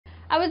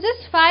I was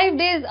just 5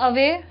 days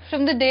away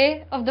from the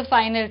day of the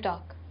final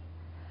talk,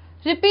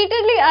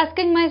 repeatedly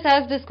asking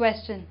myself this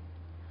question: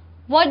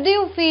 what do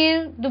you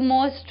feel the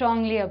most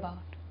strongly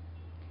about?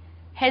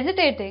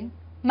 Hesitating,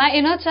 my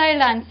inner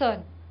child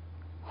answered,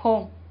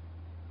 home.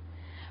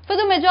 For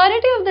the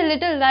majority of the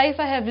little life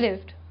I have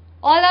lived,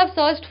 all I've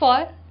searched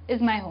for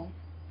is my home.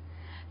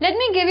 Let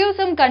me give you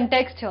some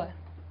context here.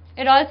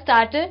 It all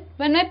started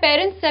when my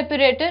parents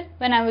separated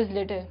when I was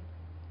little.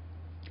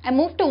 I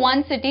moved to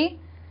one city,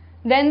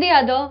 then the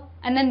other,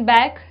 and then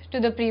back to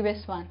the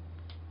previous one.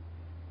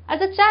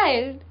 As a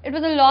child, it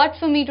was a lot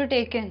for me to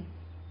take in.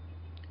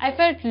 I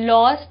felt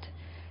lost,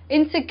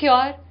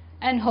 insecure,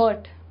 and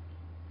hurt.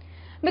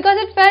 Because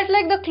it felt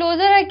like the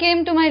closer I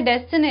came to my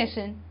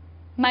destination,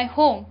 my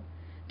home,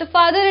 the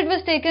farther it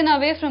was taken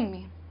away from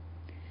me.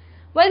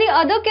 While the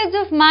other kids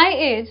of my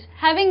age,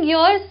 having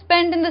years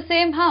spent in the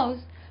same house,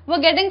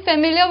 were getting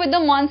familiar with the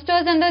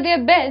monsters under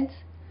their beds,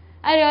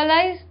 I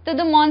realized that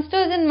the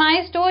monsters in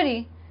my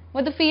story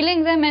were the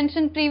feelings I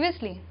mentioned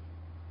previously: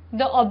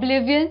 the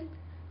oblivion,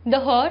 the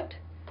hurt,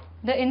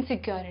 the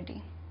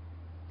insecurity.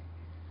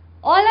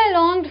 All I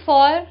longed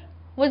for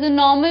was a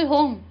normal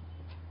home.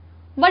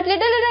 But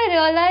little did I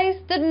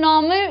realize that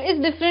normal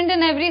is different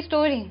in every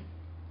story.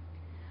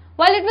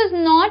 While it was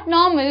not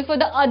normal for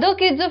the other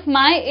kids of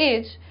my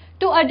age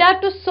to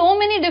adapt to so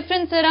many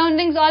different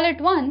surroundings all at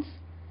once,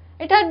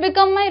 it had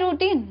become my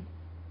routine.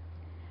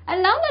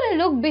 And now that I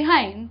look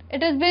behind,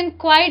 it has been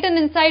quite an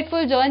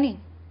insightful journey.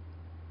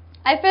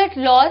 I felt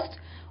lost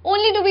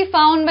only to be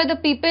found by the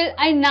people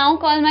I now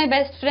call my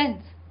best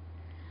friends.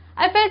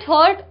 I felt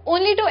hurt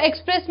only to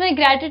express my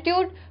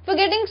gratitude for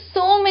getting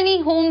so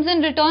many homes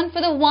in return for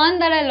the one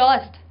that I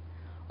lost.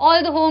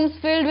 All the homes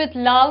filled with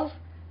love,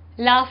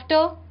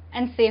 laughter,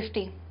 and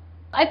safety.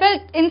 I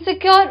felt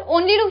insecure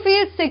only to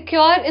feel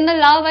secure in the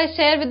love I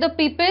share with the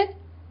people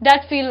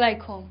that feel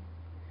like home.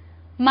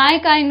 My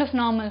kind of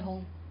normal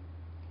home.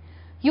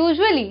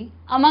 Usually,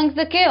 amongst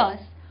the chaos,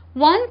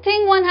 one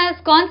thing one has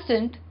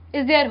constant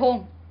is their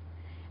home.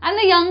 And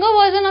the younger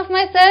version of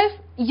myself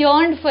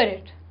yearned for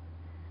it.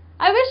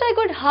 I wish I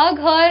could hug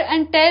her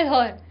and tell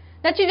her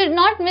that she did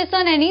not miss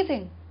on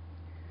anything.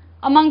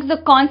 Amongst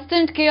the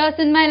constant chaos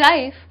in my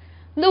life,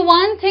 the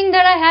one thing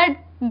that I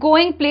had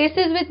going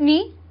places with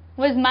me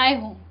was my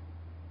home.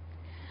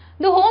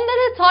 The home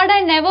that I thought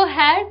I never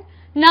had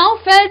now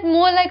felt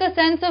more like a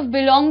sense of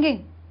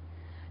belonging.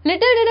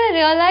 Little did I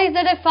realize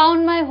that I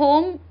found my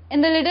home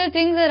in the little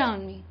things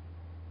around me.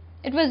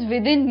 It was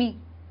within me.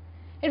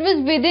 It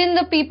was within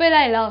the people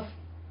I love.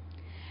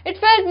 It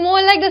felt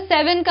more like the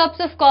 7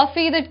 cups of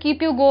coffee that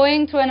keep you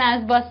going through an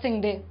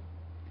ass-busting day.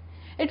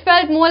 It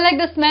felt more like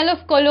the smell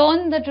of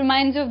cologne that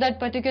reminds you of that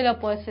particular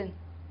person.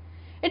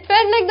 It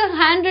felt like the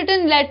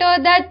handwritten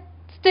letter that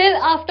still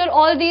after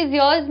all these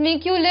years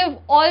make you live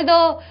all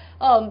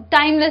the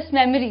timeless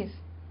memories.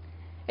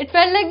 It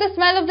felt like the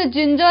smell of the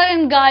ginger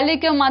and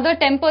garlic your mother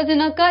tempers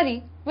in a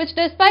curry, which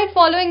despite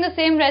following the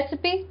same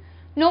recipe,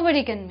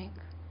 nobody can make.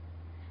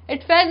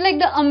 It felt like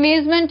the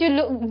amazement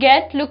you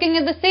get looking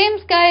at the same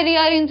sky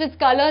rearrange its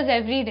colors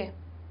every day.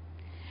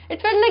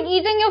 It felt like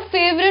eating your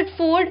favorite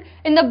food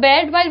in the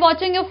bed while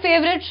watching your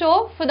favorite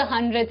show for the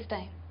 100th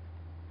time.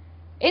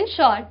 In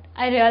short,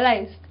 I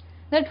realized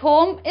that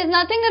home is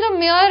nothing that a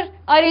mere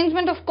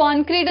arrangement of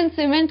concrete and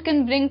cement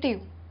can bring to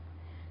you.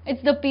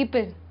 It's the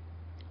people.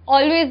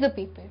 Always the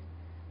people.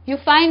 You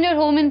find your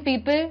home in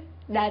people,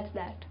 that's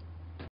that.